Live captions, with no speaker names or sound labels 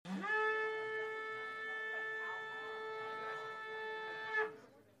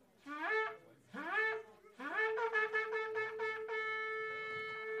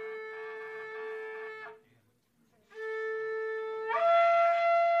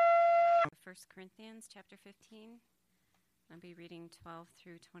1 Corinthians chapter 15. I'll be reading 12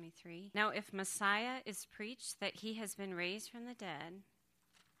 through 23. Now, if Messiah is preached that he has been raised from the dead,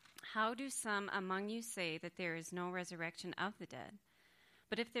 how do some among you say that there is no resurrection of the dead?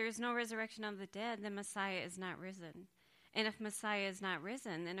 But if there is no resurrection of the dead, then Messiah is not risen. And if Messiah is not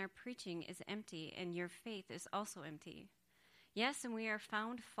risen, then our preaching is empty, and your faith is also empty. Yes, and we are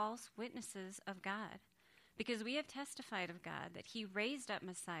found false witnesses of God, because we have testified of God that he raised up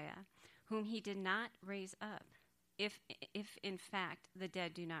Messiah, whom he did not raise up, if in fact the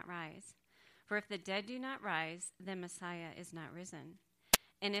dead do not rise. For if the dead do not rise, then Messiah is not risen.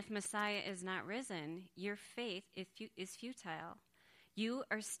 And if Messiah is not risen, your faith is futile. You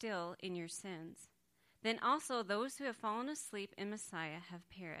are still in your sins. Then also those who have fallen asleep in Messiah have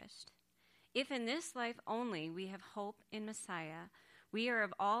perished. If in this life only we have hope in Messiah, we are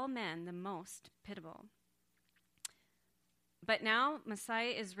of all men the most pitiable. But now Messiah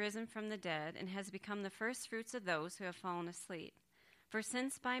is risen from the dead and has become the firstfruits of those who have fallen asleep. For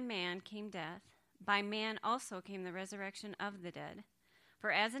since by man came death, by man also came the resurrection of the dead.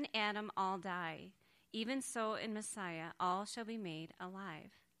 For as in Adam all die, even so in Messiah all shall be made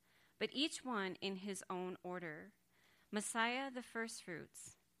alive. But each one in his own order. Messiah the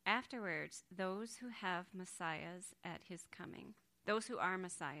firstfruits, afterwards those who have Messiahs at his coming. Those who are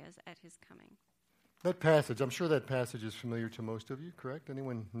Messiahs at his coming. That passage, I'm sure that passage is familiar to most of you, correct?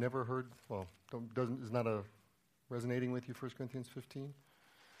 Anyone never heard, is not resonating with you, 1 Corinthians 15?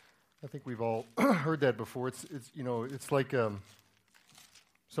 I think we've all heard that before. It's like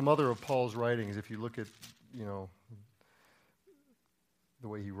some other of Paul's writings. If you look at, the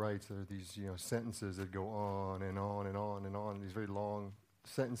way he writes, there are these, sentences that go on and on and on and on, these very long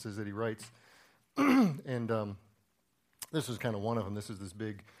sentences that he writes. And this is kind of one of them. This is this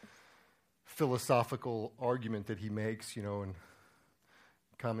big philosophical argument that he makes, and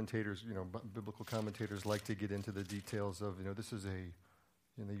commentators, biblical commentators like to get into the details of, this is they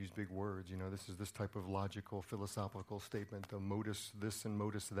use big words, this is this type of logical, philosophical statement, the modus this and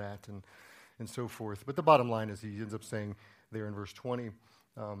modus that, and so forth. But the bottom line is he ends up saying there in verse 20,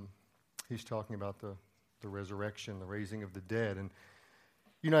 he's talking about the resurrection, the raising of the dead. And,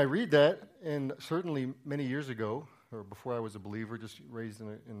 I read that, and certainly many years ago, or before I was a believer, just raised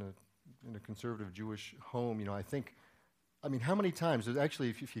in a conservative Jewish home, how many times, there's actually,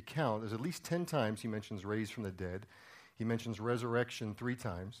 if you count, there's at least 10 times he mentions raised from the dead. He mentions resurrection 3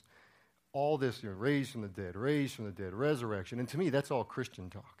 times. All this, raised from the dead, resurrection. And to me, that's all Christian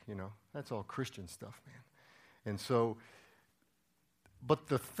talk, That's all Christian stuff, man. And so, but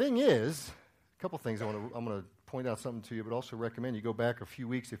the thing is, a couple things I'm going to point out something to you, but also recommend you go back a few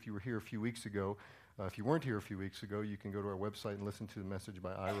weeks if you were here a few weeks ago. If you weren't here a few weeks ago, you can go to our website and listen to the message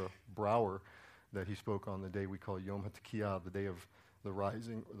by Ira Brower that he spoke on the day we call Yom HaTekiyah, the day of the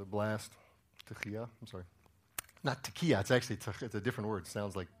rising, or the blast. Tekiyah, I'm sorry. Not Tekiyah, it's actually, it's a different word. It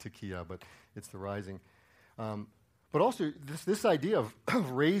sounds like Tekiyah, but it's the rising. But also, this idea of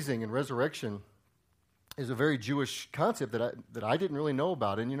raising and resurrection is a very Jewish concept that I didn't really know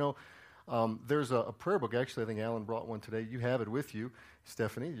about. And, there's a prayer book. Actually, I think Alan brought one today. You have it with you,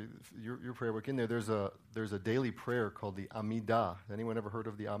 Stephanie. Your prayer book in there. There's a daily prayer called the Amidah. Anyone ever heard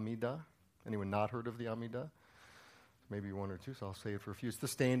of the Amidah? Anyone not heard of the Amidah? Maybe one or two. So I'll say it for a few. It's the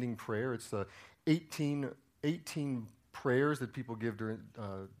standing prayer. It's the 18 prayers that people give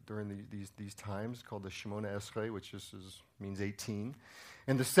during these times, called the Shemona Esrei, which means 18.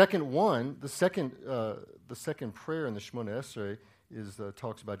 And the second prayer in the Shemona Esrei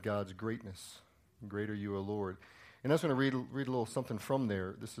talks about God's greatness. Great are you, O Lord. And I just want to read a little something from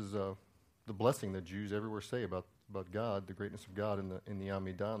there. This is the blessing that Jews everywhere say about God, the greatness of God in the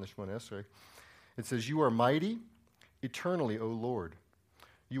Amidah, in the Shemona Esrei. It says, "You are mighty eternally, O Lord.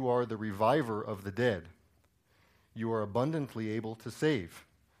 You are the reviver of the dead. You are abundantly able to save."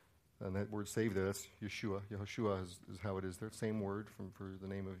 And that word save there, that's Yeshua. Yehoshua is how it is there. Same word for the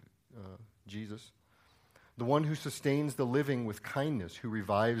name of Jesus. "The one who sustains the living with kindness, who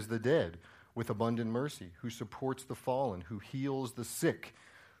revives the dead with abundant mercy, who supports the fallen, who heals the sick,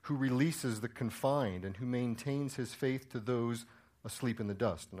 who releases the confined, and who maintains his faith to those asleep in the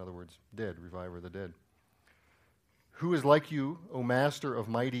dust." In other words, dead, reviver of the dead. "Who is like you, O master of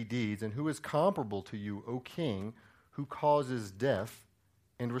mighty deeds, and who is comparable to you, O king, who causes death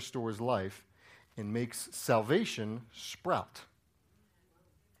and restores life and makes salvation sprout?"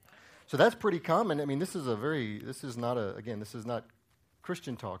 So that's pretty common. I mean, this is not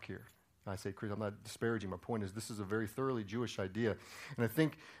Christian talk here. I say Christian, I'm not disparaging. My point is this is a very thoroughly Jewish idea. And I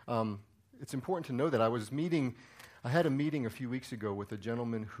think it's important to know that I had a meeting a few weeks ago with a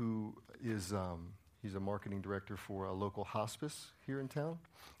gentleman who is, He's a marketing director for a local hospice here in town.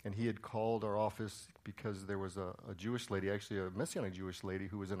 And he had called our office because there was a Jewish lady, actually a Messianic Jewish lady,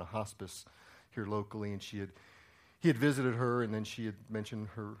 who was in a hospice here locally. And he had visited her, and then she had mentioned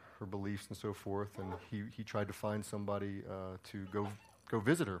her beliefs and so forth. And he tried to find somebody to go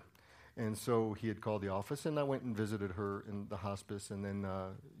visit her. And so he had called the office, and I went and visited her in the hospice. And then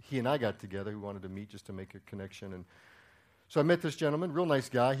he and I got together. We wanted to meet just to make a connection. And so I met this gentleman, real nice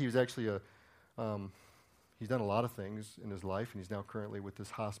guy. He was actually he's done a lot of things in his life, and he's now currently with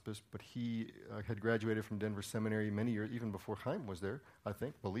this hospice. But he had graduated from Denver Seminary many years, even before Chaim was there, I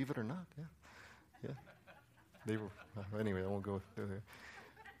think. Believe it or not, yeah. They were anyway. I won't go there.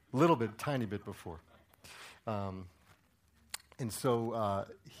 A little bit, tiny bit before. And so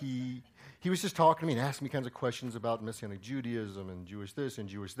he was just talking to me and asking me kinds of questions about Messianic Judaism and Jewish this and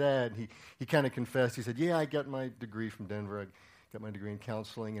Jewish that. And he kind of confessed. He said, yeah, I got my degree from Denver. I got my degree in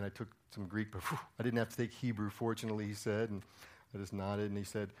counseling, and I took some Greek, but I didn't have to take Hebrew, fortunately, he said. And I just nodded, and he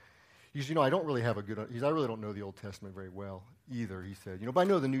said, I don't really have I really don't know the Old Testament very well either, he said. But I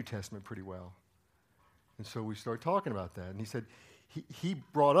know the New Testament pretty well. And so we started talking about that. And he said, he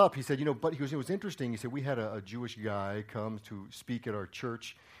brought up, he said, but it was interesting. He said, we had a Jewish guy come to speak at our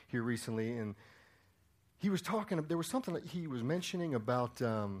church here recently, and he was talking, there was something that he was mentioning about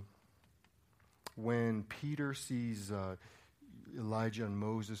when Peter sees Elijah and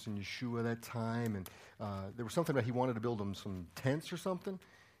Moses and Yeshua that time, and there was something about he wanted to build them some tents or something.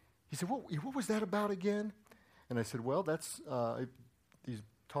 He said, what was that about again? And I said, well, that's, he's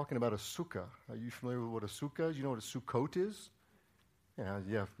talking about a sukkah. Are you familiar with what a sukkah is? You know what a sukkot is?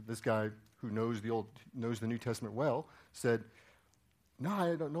 Yeah, this guy who knows the New Testament well said, no,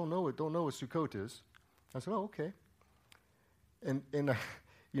 I don't know what sukkot is. I said, oh, okay. And then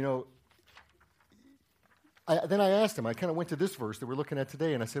I asked him, I kind of went to this verse that we're looking at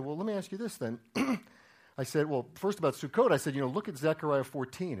today, and I said, well, let me ask you this then. I said, well, first about Sukkot, I said, look at Zechariah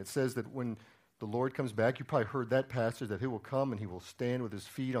 14. It says that when the Lord comes back, you probably heard that passage, that he will come and he will stand with his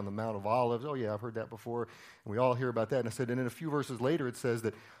feet on the Mount of Olives. Oh, yeah, I've heard that before. And we all hear about that. And I said, and then a few verses later, it says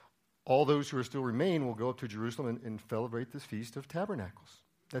that all those who are still remain will go up to Jerusalem and celebrate this Feast of Tabernacles.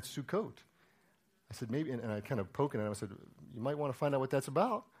 That's Sukkot. I said, maybe, and I kind of poking at him, I said, you might want to find out what that's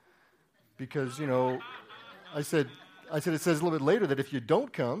about. Because, I said, it says a little bit later that if you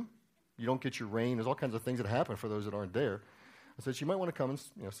don't come, you don't get your rain. There's all kinds of things that happen for those that aren't there. I said, you might want to come and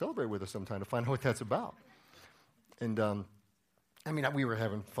celebrate with us sometime to find out what that's about. And, we were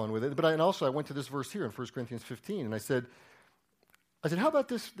having fun with it. But I went to this verse here in 1 Corinthians 15, and I said, how about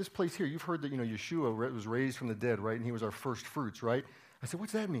this place here? You've heard that, Yeshua was raised from the dead, right? And he was our first fruits, right? I said,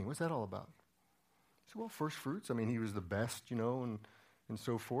 what's that mean? What's that all about? He said, well, first fruits. He was the best, and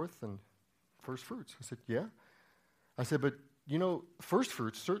so forth, and first fruits. I said, yeah. I said, but, first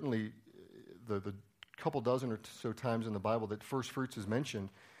fruits, certainly the couple dozen or so times in the Bible that first fruits is mentioned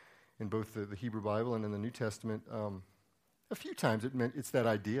in both the Hebrew Bible and in the New Testament, a few times it's that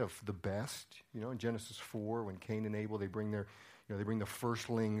idea of the best. In Genesis 4, when Cain and Abel, they bring the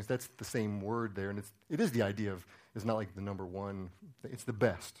firstlings. That's the same word there, and it is the idea of, it's not like the number one, it's the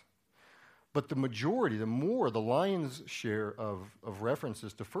best. But the majority, the lion's share of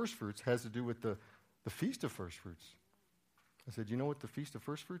references to first fruits has to do with the Feast of First Fruits. I said, you know what the Feast of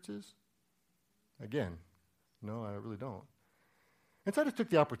First Fruits is? Again, no, I really don't. And so I just took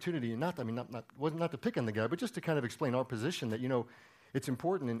the opportunity, not to pick on the guy, but just to kind of explain our position that, it's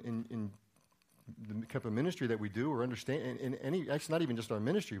important in the type of ministry that we do, or understand, in any, actually not even just our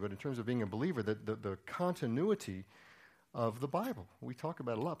ministry, but in terms of being a believer, that the continuity of the Bible. We talk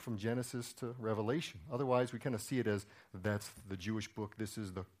about it a lot from Genesis to Revelation. Otherwise, we kind of see it as that's the Jewish book, this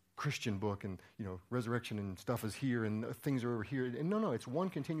is the Christian book, and resurrection and stuff is here, and things are over here. And no, it's one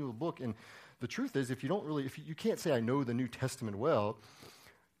continual book. And the truth is, if you can't say I know the New Testament well,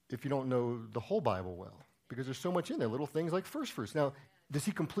 if you don't know the whole Bible well, because there's so much in there, little things like first fruits. Now, does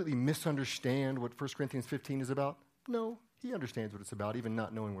he completely misunderstand what 1 Corinthians 15 is about? No, he understands what it's about, even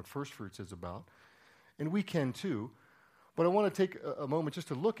not knowing what first fruits is about. And we can too. But I want to take a moment just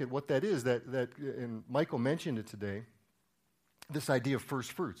to look at what that is, that and Michael mentioned it today, this idea of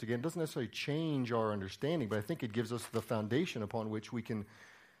first fruits. Again, it doesn't necessarily change our understanding, but I think it gives us the foundation upon which we can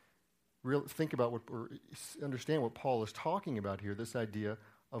think about or understand what Paul is talking about here, this idea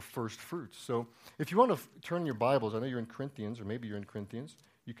of first fruits. So if you want to turn your Bibles, I know you're in Corinthians, or maybe you're in Corinthians,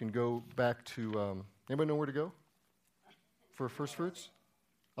 you can go back to, anybody know where to go for first fruits,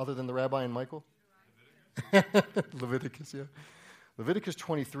 other than the rabbi and Michael? Leviticus, yeah. Leviticus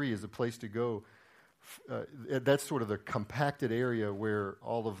 23 is the place to go that's sort of the compacted area where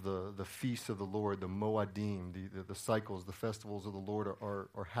all of the feasts of the Lord, the Moadim, the cycles, the festivals of the Lord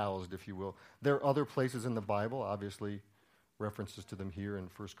are housed, if you will. There are other places in the Bible, obviously references to them here in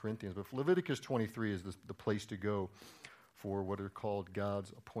 1 Corinthians, but Leviticus 23 is the place to go for what are called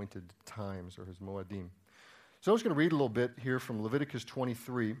God's appointed times, or his Moadim. So I'm just going to read a little bit here from Leviticus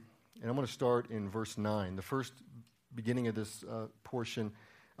 23, and I'm going to start in verse 9. The first beginning of this portion,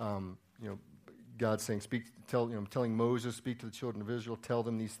 God saying, telling Moses, speak to the children of Israel, tell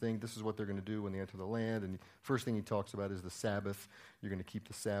them these things. This is what they're going to do when they enter the land. And the first thing he talks about is the Sabbath. You're going to keep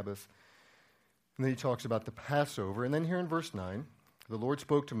the Sabbath. And then he talks about the Passover. And then here in verse 9, the Lord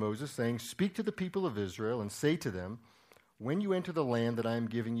spoke to Moses, saying, speak to the people of Israel and say to them, when you enter the land that I am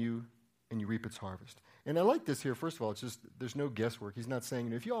giving you and you reap its harvest. And I like this here. First of all, it's just, there's no guesswork. He's not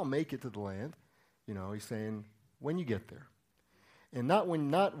saying, if you all make it to the land, he's saying, when you get there. And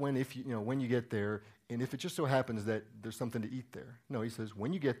when you get there, and if it just so happens that there's something to eat there. No, he says,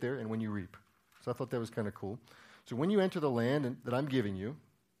 when you get there and when you reap. So I thought that was kind of cool. So when you enter the land that I'm giving you,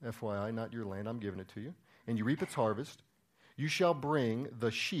 FYI, not your land, I'm giving it to you, and you reap its harvest, you shall bring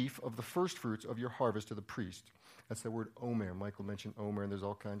the sheaf of the first fruits of your harvest to the priest. That's the word omer. Michael mentioned omer, and there's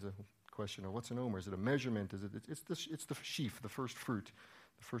all kinds of question of what's an omer. Is it a measurement? It's the sheaf, the first fruit,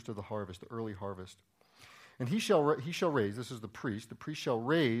 the first of the harvest, the early harvest. And he shall raise, this is the priest shall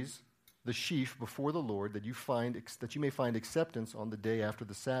raise the sheaf before the Lord that you may find acceptance on the day after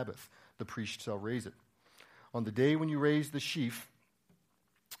the Sabbath. The priest shall raise it. On the day when you raise the sheaf,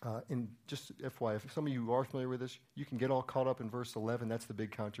 and just FYI, if some of you are familiar with this, you can get all caught up in verse 11. That's the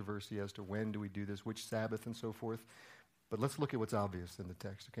big controversy as to when do we do this, which Sabbath, and so forth. But let's look at what's obvious in the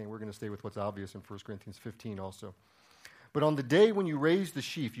text, okay? We're going to stay with what's obvious in 1 Corinthians 15 also. But on the day when you raise the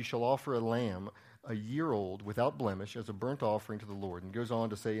sheaf, you shall offer a lamb, a year old, without blemish, as a burnt offering to the Lord. And goes on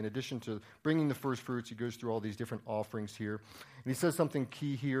to say, in addition to bringing the first fruits, he goes through all these different offerings here. And he says something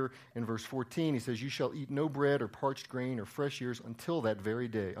key here in verse 14. He says, you shall eat no bread or parched grain or fresh ears until that very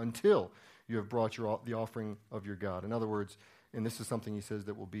day, until you have brought the offering of your God. In other words, and this is something he says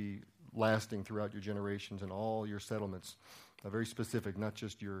that will be lasting throughout your generations and all your settlements. Very specific, not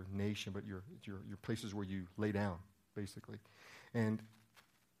just your nation, but your places where you lay down, basically. And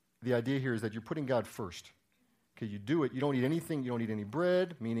the idea here is that you're putting God first. Okay, you do it. You don't eat anything. You don't eat any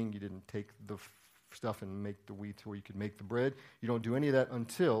bread, meaning you didn't take the stuff and make the wheat where you could make the bread. You don't do any of that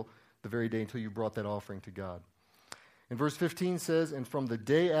until the very day, until you brought that offering to God. And verse 15 says, and from the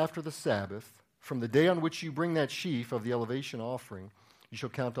day after the Sabbath, from the day on which you bring that sheaf of the elevation offering, you shall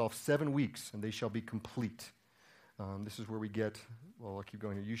count off 7 weeks, and they shall be complete. This is where we get, well, I'll keep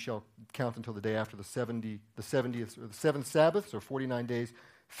going here. You shall count until the day after the 70th, or the 7th Sabbath, so 49 days,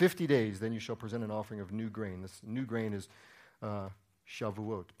 50 days, then you shall present an offering of new grain. This new grain is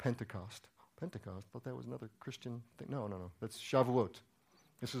Shavuot, Pentecost. Pentecost? I thought that was another Christian thing. No. That's Shavuot.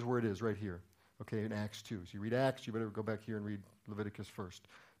 This is where it is, right here. Okay, in Acts 2. So you read Acts, you better go back here and read Leviticus first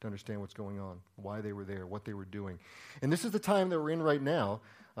to understand what's going on, why they were there, what they were doing. And this is the time that we're in right now,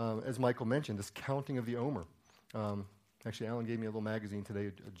 as Michael mentioned, this counting of the Omer. Actually, Alan gave me a little magazine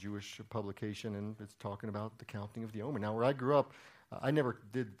today, a Jewish publication, and it's talking about the counting of the Omer. Now, where I grew up, I never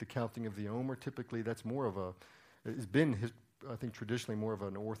did the counting of the Omer. Typically, that's more of it's been, I think, traditionally more of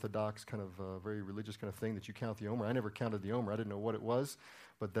an Orthodox kind of very religious kind of thing that you count the Omer. I never counted the Omer. I didn't know what it was,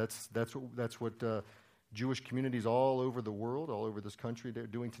 but that's what Jewish communities all over the world, all over this country, they're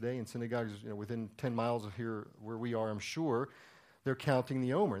doing today in synagogues. Within 10 miles of here, where we are, I'm sure, they're counting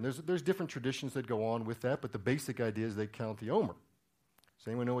the Omer. And there's different traditions that go on with that, but the basic idea is they count the Omer. Does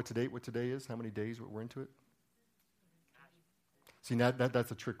anyone know what today is? How many days we're into it? See,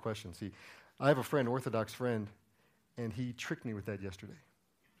 that's a trick question. See, I have a friend, Orthodox friend, and he tricked me with that yesterday.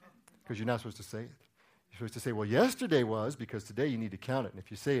 Because you're not supposed to say it. You're supposed to say, well, yesterday was, because today you need to count it. And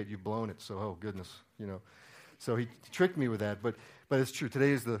if you say it, you've blown it. So, oh, goodness, So he tricked me with that. But it's true.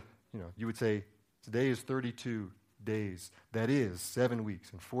 Today is you would say, today is 32 days. That is 7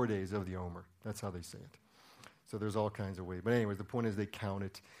 weeks and 4 days of the Omer. That's how they say it. So there's all kinds of ways. But anyways, the point is they count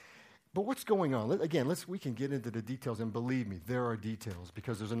it. But what's going on? We can get into the details, and believe me, there are details,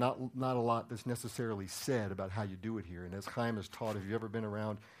 because there's not a lot that's necessarily said about how you do it here. And as Chaim has taught, if you've ever been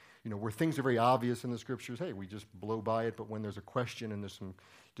around, where things are very obvious in the Scriptures, hey, we just blow by it, but when there's a question and there's some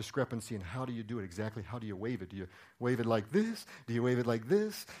discrepancy in how do you do it exactly, how do you wave it? Do you wave it like this? Do you wave it like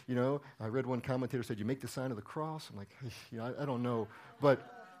this? I read one commentator said, you make the sign of the cross. I'm like, I don't know.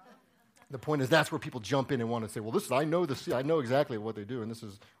 But the point is that's where people jump in and want to say, well, I know exactly what they do, and this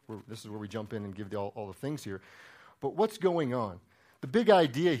is where we jump in and give all the things here. But what's going on? The big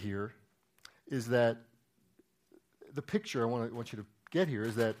idea here is that the picture I want you to get here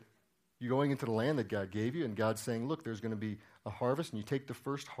is that You're going into the land that God gave you, and God's saying, look, there's going to be a harvest, and you take the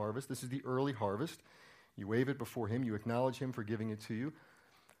first harvest. This is the early harvest. You wave it before him. You acknowledge him for giving it to you.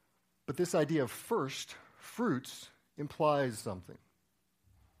 But this idea of first fruits implies something.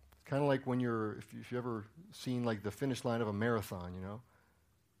 It's kind of like when if you've ever seen like the finish line of a marathon, you know.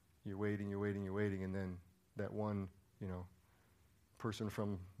 You're waiting, and then that one, you know, person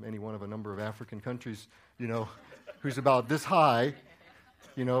from any one of a number of African countries, you know, who's about this high,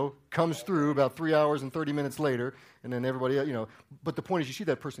 you know, comes through about 3 hours and 30 minutes later, and then everybody, you know. But the point is, you see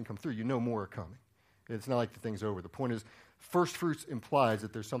that person come through, you know more are coming. It's not like the thing's over. The point is, first fruits implies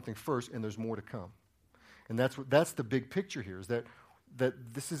that there's something first and there's more to come. And that's the big picture here, is that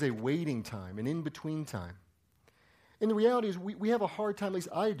this is a waiting time, an in-between time. And the reality is we have a hard time, at least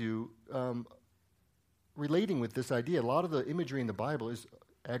I do, relating with this idea. A lot of the imagery in the Bible is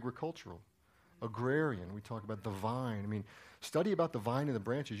agricultural, agrarian. We talk about the vine. I mean, study about the vine and the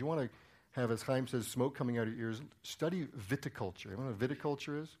branches. You want to have, as Chaim says, smoke coming out of your ears. Study viticulture. You know what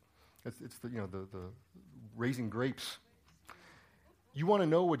viticulture is? It's the, you know, the raising grapes. You want to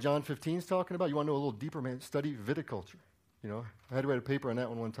know what John 15 is talking about? You want to know a little deeper, man? Study viticulture. You know, I had to write a paper on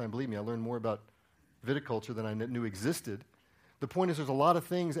that one time. Believe me, I learned more about viticulture than I knew existed. The point is, there's a lot of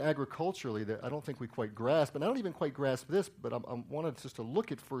things agriculturally that I don't think we quite grasp, and I don't even quite grasp this, but I wanted just to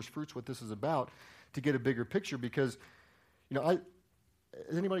look at first fruits, what this is about, to get a bigger picture, because, you know,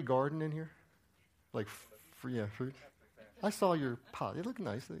 does anybody garden in here? Like, fruit? I saw your pot. They look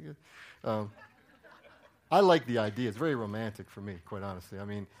nice. I like the idea. It's very romantic for me, quite honestly. I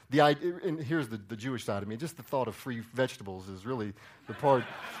mean, the idea, and here's the Jewish side of me. Just the thought of free vegetables is really the part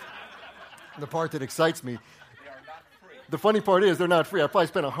that excites me. The funny part is they're not free. I probably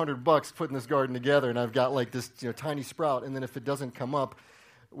spent $100 putting this garden together, and I've got like this, you know, tiny sprout. And then if it doesn't come up,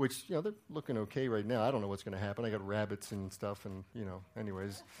 which, you know, they're looking okay right now. I don't know what's going to happen. I got rabbits and stuff, and, you know,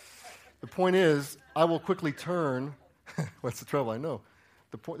 anyways. The point is, I will quickly turn. What's the trouble? I know.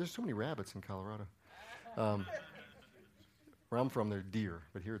 There's so many rabbits in Colorado. Where I'm from, they're deer,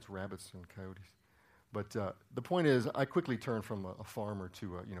 but here it's rabbits and coyotes. But the point is, I quickly turn from a farmer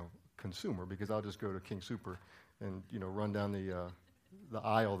to a, you know, consumer, because I'll just go to King Super and, you know, run down the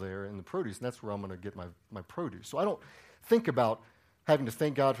aisle there in the produce, and that's where I'm going to get my produce. So I don't think about having to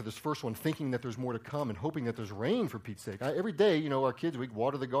thank God for this first one, thinking that there's more to come and hoping that there's rain, for Pete's sake. Every day, you know, our kids, we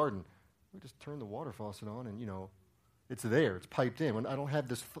water the garden. We just turn the water faucet on and, you know, it's there. It's piped in. And I don't have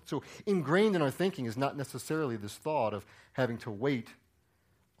this. So ingrained in our thinking is not necessarily this thought of having to wait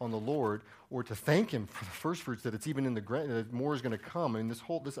on the Lord or to thank him for the first fruits, that it's even in the ground, that more is going to come. And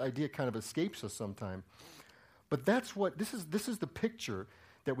this idea kind of escapes us sometime. But that's what, this is the picture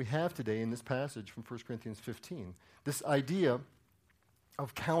that we have today in this passage from 1 Corinthians 15. This idea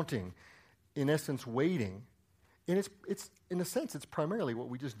of counting, in essence, waiting. And it's in a sense, it's primarily what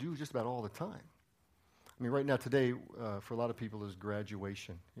we just do just about all the time. I mean, right now, today, for a lot of people, is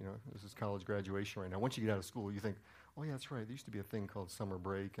graduation. You know, this is college graduation right now. Once you get out of school, you think, oh, yeah, that's right. There used to be a thing called summer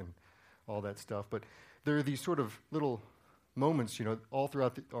break and all that stuff. But there are these sort of little moments, you know, all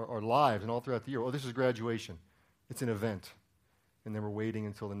throughout our lives and all throughout the year. Oh, this is graduation. It's an event. And then we're waiting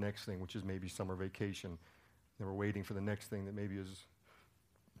until the next thing, which is maybe summer vacation. Then we're waiting for the next thing that maybe is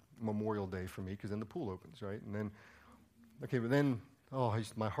Memorial Day for me, because then the pool opens, right? And then, okay, but then,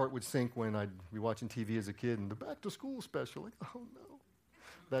 my heart would sink when I'd be watching TV as a kid and the back-to-school special. Like, oh, no.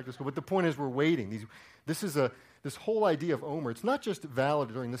 Back to school. But the point is, we're waiting. This whole idea of Omer, it's not just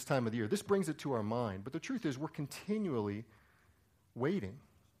valid during this time of the year. This brings it to our mind. But the truth is, we're continually waiting.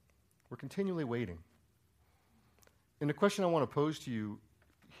 We're continually waiting. And the question I want to pose to you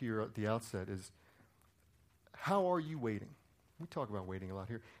here at the outset is, how are you waiting? We talk about waiting a lot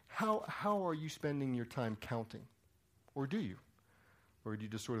here. How are you spending your time counting? Or do you? Or do you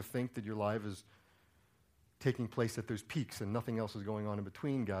just sort of think that your life is taking place, that there's peaks and nothing else is going on in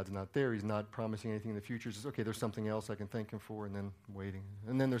between? God's not there. He's not promising anything in the future. It's just, okay, there's something else I can thank him for, and then waiting.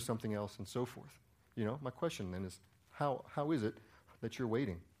 And then there's something else, and so forth. You know, my question then is, how is it that you're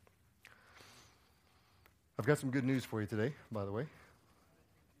waiting? I've got some good news for you today, by the way.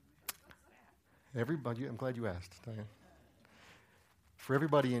 Everybody, I'm glad you asked, Diane. For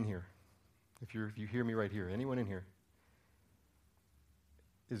everybody in here, if you hear me right here, anyone in here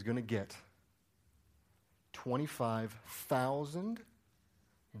is going to get $25,000.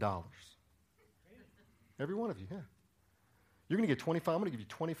 Every one of you, yeah. You're going to get I'm going to give you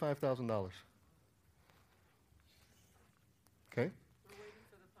 $25,000. Okay?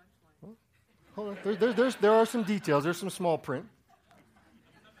 Well, hold on. There are some details. There's some small print.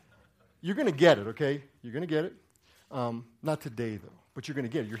 You're going to get it, okay? You're going to get it. Not today, though, but you're going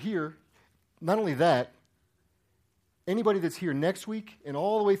to get it. You're here. Not only that, Anybody that's here next week and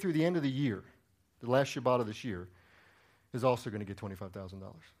all the way through the end of the year, the last Shabbat of this year, is also going to get $25,000.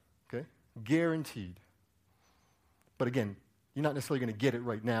 Okay? Guaranteed. But again, you're not necessarily going to get it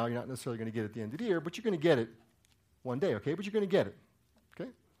right now. You're not necessarily going to get it at the end of the year, but you're going to get it one day, okay? But you're going to get it, okay?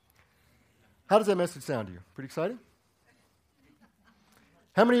 How does that message sound to you? Pretty exciting?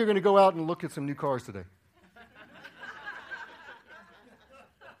 How many are going to go out and look at some new cars today?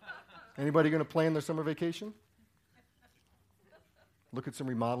 Anybody going to plan their summer vacation? Look at some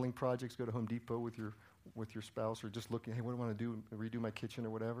remodeling projects, go to Home Depot with your spouse, or just looking, hey, what do I want to do? Redo my kitchen or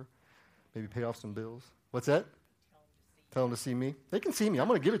whatever? Maybe pay off some bills. What's that? Tell them to see me. They can see me. I'm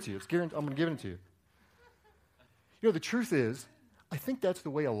going to give it to you. It's guaranteed. I'm going to give it to you. You know, the truth is, I think that's the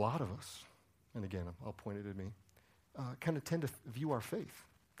way a lot of us, and again, I'll point it at me, kind of tend to view our faith.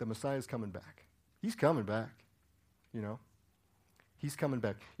 The Messiah is coming back. He's coming back, you know. He's coming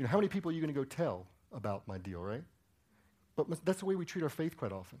back. You know, how many people are you going to go tell about my deal, right? But that's the way we treat our faith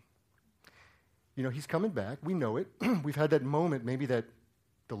quite often. You know, he's coming back. We know it. We've had that moment, maybe that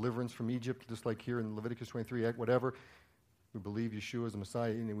deliverance from Egypt, just like here in Leviticus 23, whatever. We believe Yeshua is the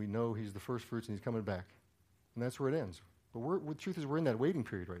Messiah, and we know he's the first fruits, and he's coming back. And that's where it ends. But the truth is, we're in that waiting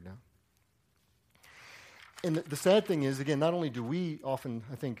period right now. And the sad thing is, again, not only do we often,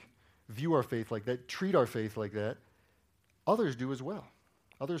 I think, view our faith like that, treat our faith like that, others do as well.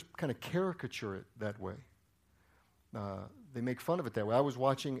 Others kind of caricature it that way. They make fun of it that way. I was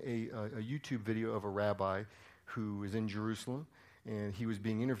watching a YouTube video of a rabbi who is in Jerusalem, and he was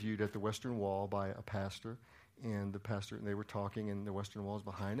being interviewed at the Western Wall by a pastor, and they were talking, and the Western Wall is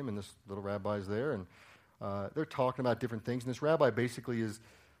behind him, and this little rabbi's there, and they're talking about different things, and this rabbi basically is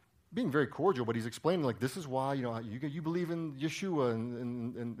being very cordial, but he's explaining, like, this is why, you know, you believe in Yeshua,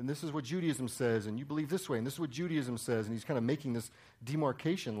 and this is what Judaism says, and you believe this way, and this is what Judaism says, and he's kind of making this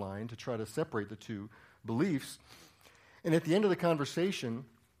demarcation line to try to separate the two beliefs. And at the end of the conversation,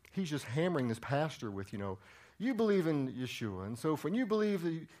 he's just hammering this pastor with, you know, you believe in Yeshua, and so when you believe,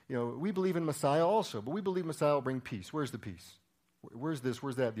 we believe in Messiah also, but we believe Messiah will bring peace. Where's the peace? Where's this?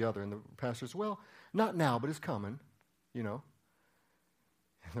 Where's that? The other? And the pastor says, well, not now, but it's coming, you know.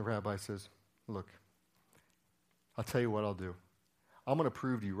 And the rabbi says, look, I'll tell you what I'll do. I'm going to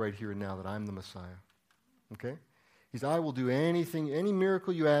prove to you right here and now that I'm the Messiah, okay? He says, I will do anything, any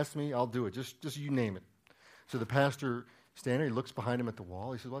miracle you ask me, I'll do it. Just you name it. So the pastor standing there, he looks behind him at the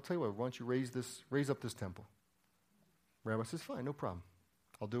wall. He says, well, I'll tell you what, why don't you raise up this temple? Rabbi says, fine, no problem.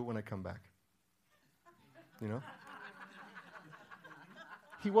 I'll do it when I come back. You know?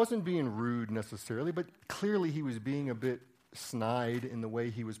 He wasn't being rude necessarily, but clearly he was being a bit snide in the way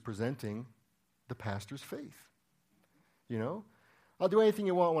he was presenting the pastor's faith. You know? I'll do anything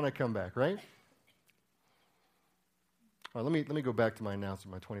you want when I come back, right? All right, let me go back to my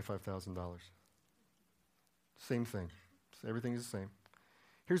announcement, my $25,000. Same thing. Everything is the same.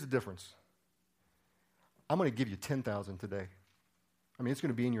 Here's the difference. I'm going to give you $10,000 today. I mean, it's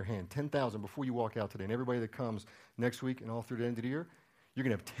going to be in your hand. $10,000 before you walk out today. And everybody that comes next week and all through the end of the year, you're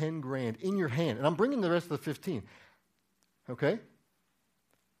going to have $10,000 in your hand. And I'm bringing the rest of the 15. Okay?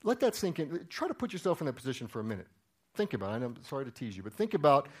 Let that sink in. Try to put yourself in that position for a minute. Think about it. I know, I'm sorry to tease you, but think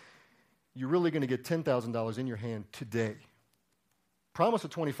about you're really going to get $10,000 in your hand today. Promise of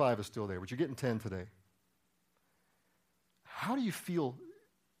 25 is still there, but you're getting 10 today. How do you feel?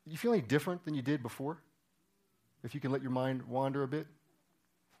 Do you feel any different than you did before? If you can let your mind wander a bit?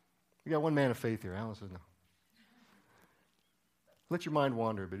 We got one man of faith here. Alan says no. Let your mind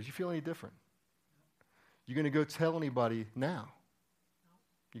wander a bit. Do you feel any different? You're going to go tell anybody now.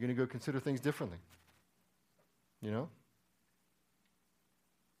 You're going to go consider things differently. You know?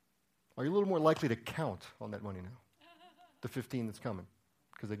 Are you a little more likely to count on that money now? The 15 that's coming,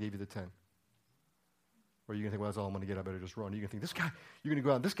 because they gave you the 10. Or you're going to think, well, that's all I'm going to get, I better just run. You're going to think, this guy, you're going to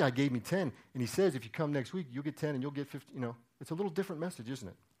go out, this guy gave me 10, and he says if you come next week, you'll get 10 and you'll get 50. You know, it's a little different message, isn't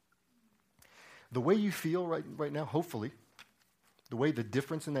it? The way you feel right now, hopefully, the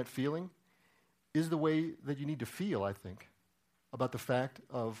difference in that feeling is the way that you need to feel, I think, about the fact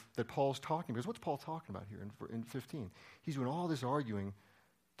of that Paul's talking. Because what's Paul talking about here in 15? He's doing all this arguing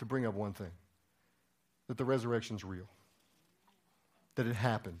to bring up one thing, that the resurrection's real, that it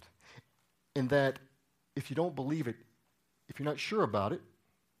happened, and that if you don't believe it, if you're not sure about it,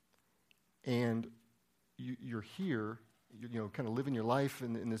 and you're here, kind of living your life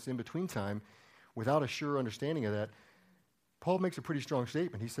in this in-between time without a sure understanding of that, Paul makes a pretty strong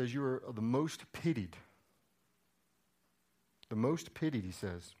statement. He says, you are the most pitied. The most pitied, he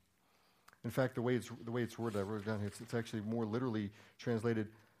says. In fact, the way it's worded, I wrote it down here, it's actually more literally translated,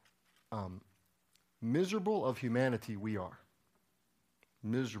 miserable of humanity we are.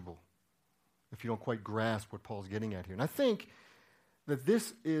 Miserable. if you don't quite grasp what Paul's getting at here. And I think that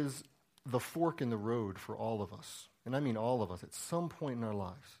this is the fork in the road for all of us. And I mean all of us at some point in our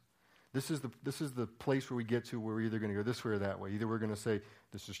lives. This is the place where we get to where we're either going to go this way or that way. Either we're going to say,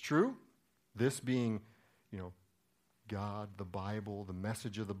 this is true, this being, God, the Bible, the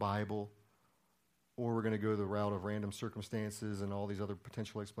message of the Bible, or we're going to go the route of random circumstances and all these other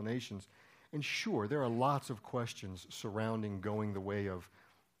potential explanations. And sure, there are lots of questions surrounding going the way of,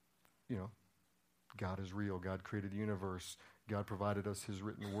 God is real, God created the universe, God provided us his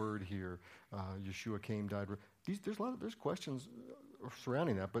written word here, Yeshua came, died. There's questions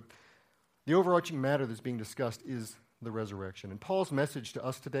surrounding that, but the overarching matter that's being discussed is the resurrection. And Paul's message to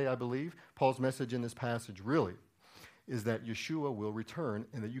us today, I believe, Paul's message in this passage really is that Yeshua will return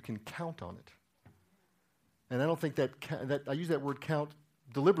and that you can count on it. And I don't think that I use that word count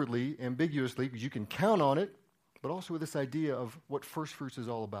deliberately, ambiguously, because you can count on it, but also with this idea of what first fruits is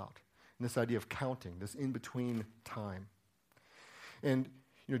all about, and this idea of counting, this in-between time. And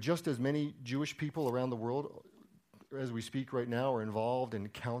just as many Jewish people around the world, as we speak right now, are involved in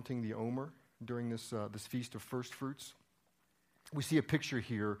counting the Omer during this feast of first fruits, we see a picture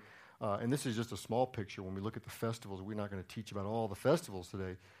here, and this is just a small picture when we look at the festivals. We're not going to teach about all the festivals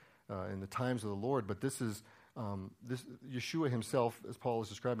today in the times of the Lord, but this Yeshua himself, as Paul is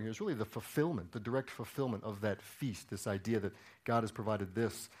describing here, is really the fulfillment, the direct fulfillment of that feast, this idea that God has provided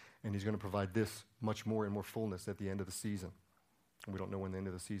this, and he's going to provide this much more in more fullness at the end of the season. And we don't know when the end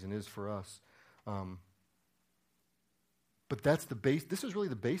of the season is for us. But that's the base. This is really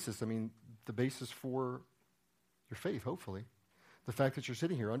the basis. The basis for your faith, hopefully. The fact that you're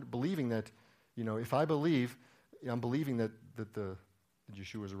sitting here believing that, if I believe, I'm believing that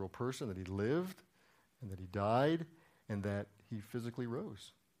Yeshua is a real person, that he lived, and that he died, and that he physically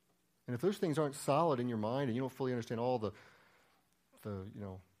rose. And if those things aren't solid in your mind, and you don't fully understand all the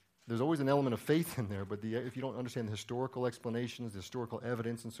there's always an element of faith in there, but if you don't understand the historical explanations, the historical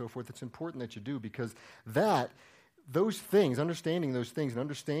evidence, and so forth, it's important that you do, because those things, understanding those things, and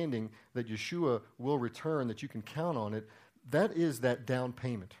understanding that Yeshua will return, that you can count on it, that is that down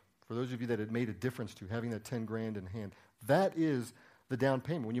payment. For those of you that it made a difference to, having that $10,000 in hand, that is the down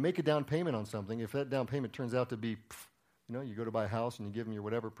payment. When you make a down payment on something, if that down payment turns out to be, you go to buy a house and you give them your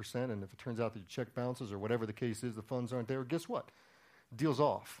whatever percent, and if it turns out that your check bounces or whatever the case is, the funds aren't there, guess what? Deal's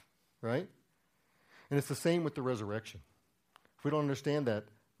off, right? And it's the same with the resurrection. If we don't understand that,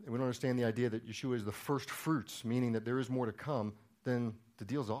 and we don't understand the idea that Yeshua is the first fruits, meaning that there is more to come, then the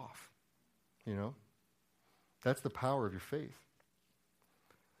deal's off. That's the power of your faith.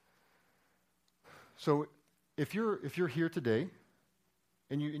 So if you're here today,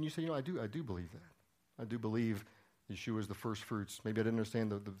 and you say, I do believe that. I do believe Yeshua is the first fruits. Maybe I didn't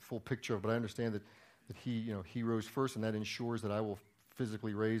understand the full picture, but I understand that he rose first, and that ensures that I will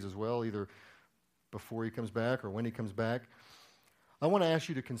physically raise as well, either before he comes back or when he comes back. I want to ask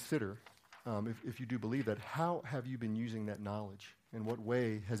you to consider, if you do believe that, how have you been using that knowledge? In what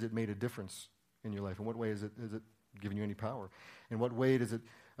way has it made a difference in your life? In what way has it given you any power? In what way does it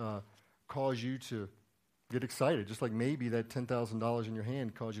cause you to get excited? Just like maybe that $10,000 in your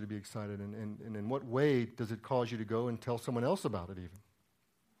hand caused you to be excited. And in what way does it cause you to go and tell someone else about it even?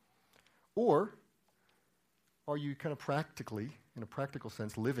 Or are you kind of practically, in a practical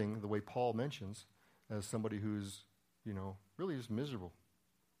sense, living the way Paul mentions as somebody who's really just miserable.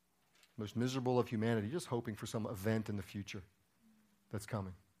 Most miserable of humanity, just hoping for some event in the future that's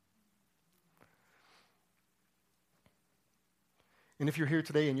coming. And if you're here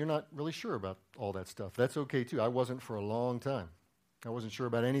today and you're not really sure about all that stuff, that's okay too. I wasn't for a long time. I wasn't sure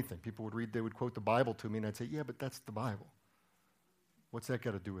about anything. People they would quote the Bible to me, and I'd say, yeah, but that's the Bible. What's that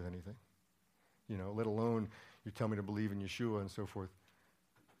got to do with anything? Let alone you tell me to believe in Yeshua and so forth.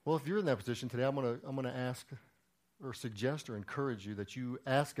 Well, if you're in that position today, I'm going to ask or suggest or encourage you that you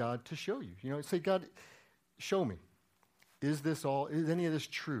ask God to show you. Say, God, show me. Is any of this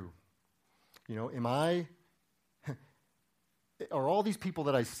true? Are all these people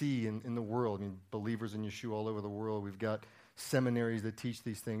that I see in the world, believers in Yeshua all over the world, we've got seminaries that teach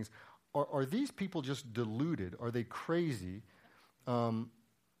these things, are these people just deluded? Are they crazy?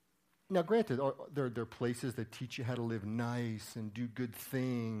 Now, granted, there are places that teach you how to live nice and do good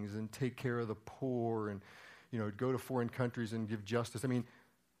things and take care of the poor and go to foreign countries and give justice.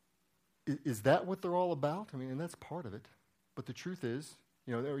 Is that what they're all about? And that's part of it. But the truth is,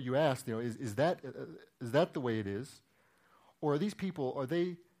 you asked, is that the way it is? Or are these people, are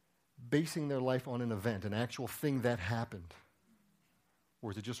they basing their life on an event, an actual thing that happened? Or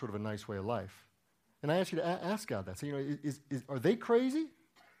is it just sort of a nice way of life? And I ask you to ask God that. So, are they crazy?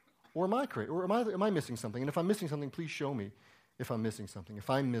 Or am I crazy? Or am I missing something? And if I'm missing something, please show me if I'm missing something, if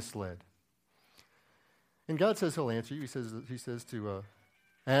I'm misled. And God says he'll answer you. He says to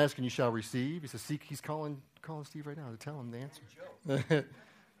ask and you shall receive. He says seek. He's calling Steve right now to tell him the answer.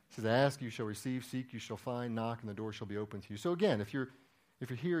 He says ask, you shall receive. Seek, you shall find. Knock, and the door shall be open to you. So again, if you're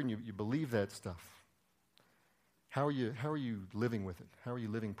here and you believe that stuff, how are you living with it? How are you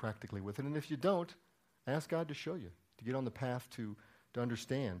living practically with it? And if you don't, ask God to show you, to get on the path to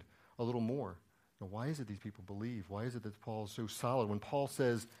understand a little more. Now, why is it these people believe? Why is it that Paul's so solid? When Paul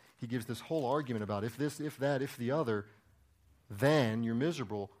says, he gives this whole argument about if this, if that, if the other, then you're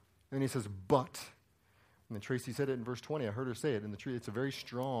miserable. And he says, but. And then Tracy said it in verse 20. I heard her say it. And it's a very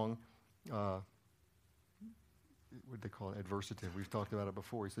strong, what do they call it? Adversative. We've talked about it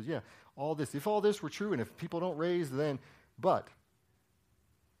before. He says, yeah, if all this were true, and if people don't raise, then, but.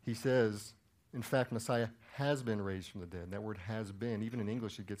 He says, in fact, Messiah has been raised from the dead. And that word has been. Even in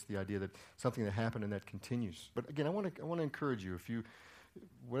English, it gets the idea that something that happened and that continues. But again, I want to encourage you,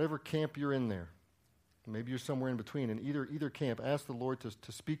 whatever camp you're in there, maybe you're somewhere in between, in either camp, ask the Lord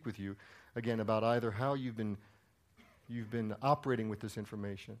to speak with you, again, about either how you've been operating with this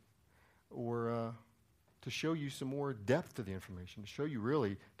information, or to show you some more depth to the information, to show you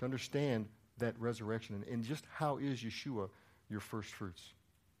really, to understand that resurrection, and just how is Yeshua your first fruits.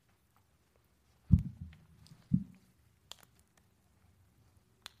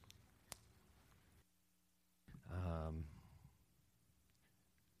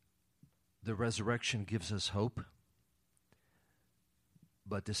 The resurrection gives us hope,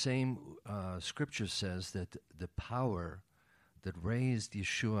 but the same scripture says that the power that raised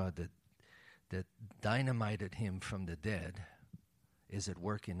Yeshua, that dynamited him from the dead, is at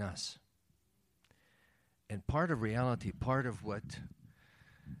work in us. And part of reality, part of what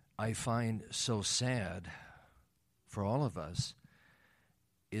I find so sad for all of us,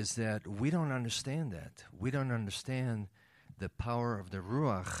 is that we don't understand that. We don't understand the power of the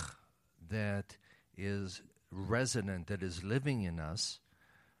Ruach that is resident, that is living in us.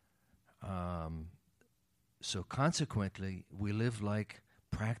 So consequently, we live like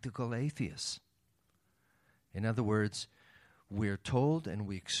practical atheists. In other words, we're told and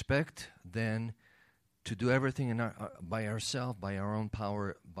we expect then to do everything by ourselves, by our own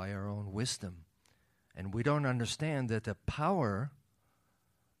power, by our own wisdom. And we don't understand that the power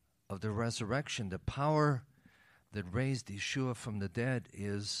of the resurrection, the power that raised Yeshua from the dead,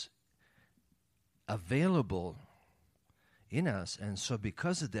 is available in us. And so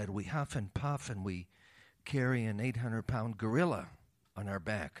because of that, we huff and puff and we carry an 800-pound gorilla on our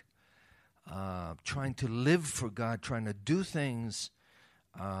back, trying to live for God, trying to do things,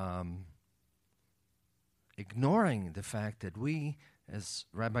 ignoring the fact that we, as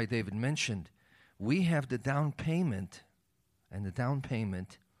Rabbi David mentioned, we have the down payment, and the down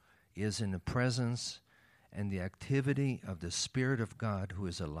payment is in the presence and the activity of the Spirit of God, who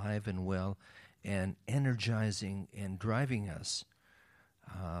is alive and well and energizing and driving us,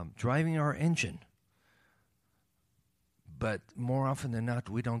 driving our engine. But more often than not,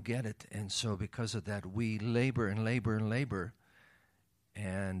 we don't get it. And so because of that, we labor and labor and labor,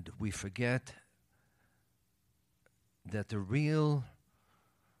 and we forget that the real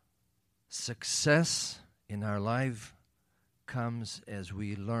success in our life comes as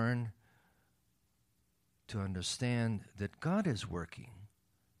we learn to understand that God is working.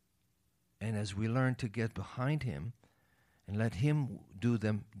 And as we learn to get behind him and let him do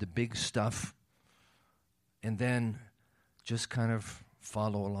the big stuff, and then just kind of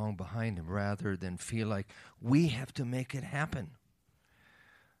follow along behind him rather than feel like we have to make it happen.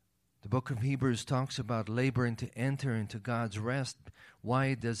 The book of Hebrews talks about laboring to enter into God's rest.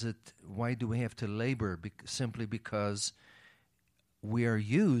 Why do we have to labor? Simply because we are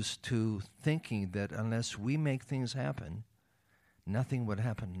used to thinking that unless we make things happen, nothing would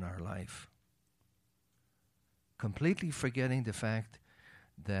happen in our life. Completely forgetting the fact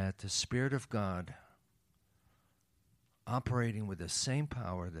that the Spirit of God, operating with the same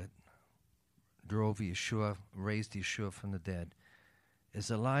power that drove Yeshua, raised Yeshua from the dead, is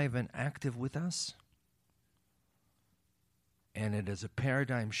alive and active with us. And it is a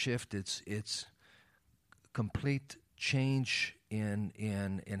paradigm shift. It's complete change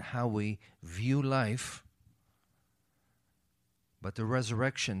in how we view life. But the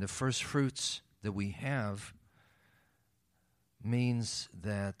resurrection, the first fruits that we have, means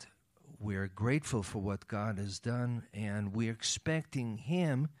that we're grateful for what God has done, and we're expecting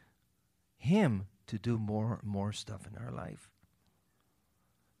Him to do more stuff in our life.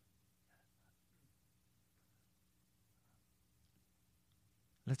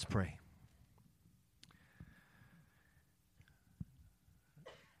 Let's pray.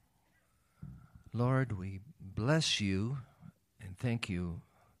 Lord, we bless you and thank you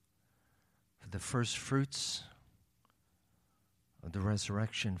for the first fruits of the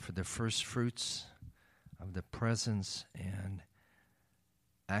resurrection, for the first fruits of the presence and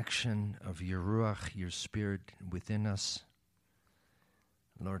action of your Ruach, your Spirit within us.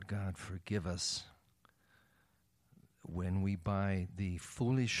 Lord God, forgive us when we buy the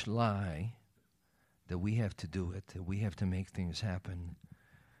foolish lie that we have to do it, that we have to make things happen,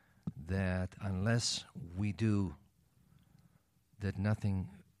 that unless we do, that nothing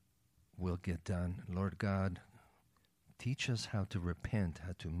will get done. Lord God, teach us how to repent,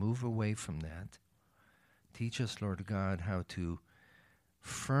 how to move away from that. Teach us, Lord God, how to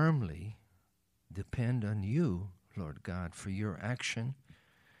firmly depend on you, Lord God, for your action,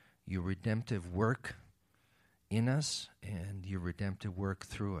 your redemptive work in us, and your redemptive work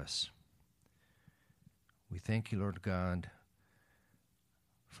through us. We thank you, Lord God,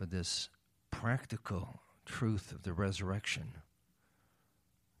 for this practical truth of the resurrection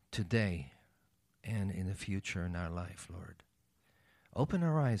today and in the future in our life, Lord. Open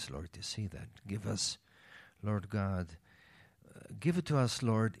our eyes, Lord, to see that. Give us, Lord God, give it to us,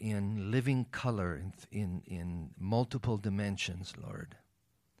 Lord, in living color, in multiple dimensions, Lord,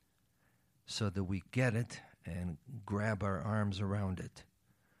 so that we get it and grab our arms around it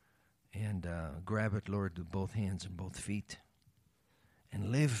and grab it, Lord, with both hands and both feet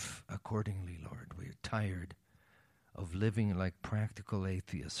and live accordingly, Lord. We're tired of living like practical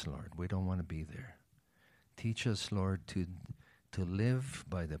atheists, Lord. We don't want to be there. Teach us, Lord, to live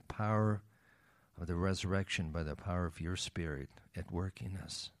by the power of the resurrection, by the power of your Spirit at work in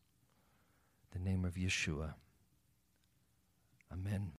us. In the name of Yeshua. Amen.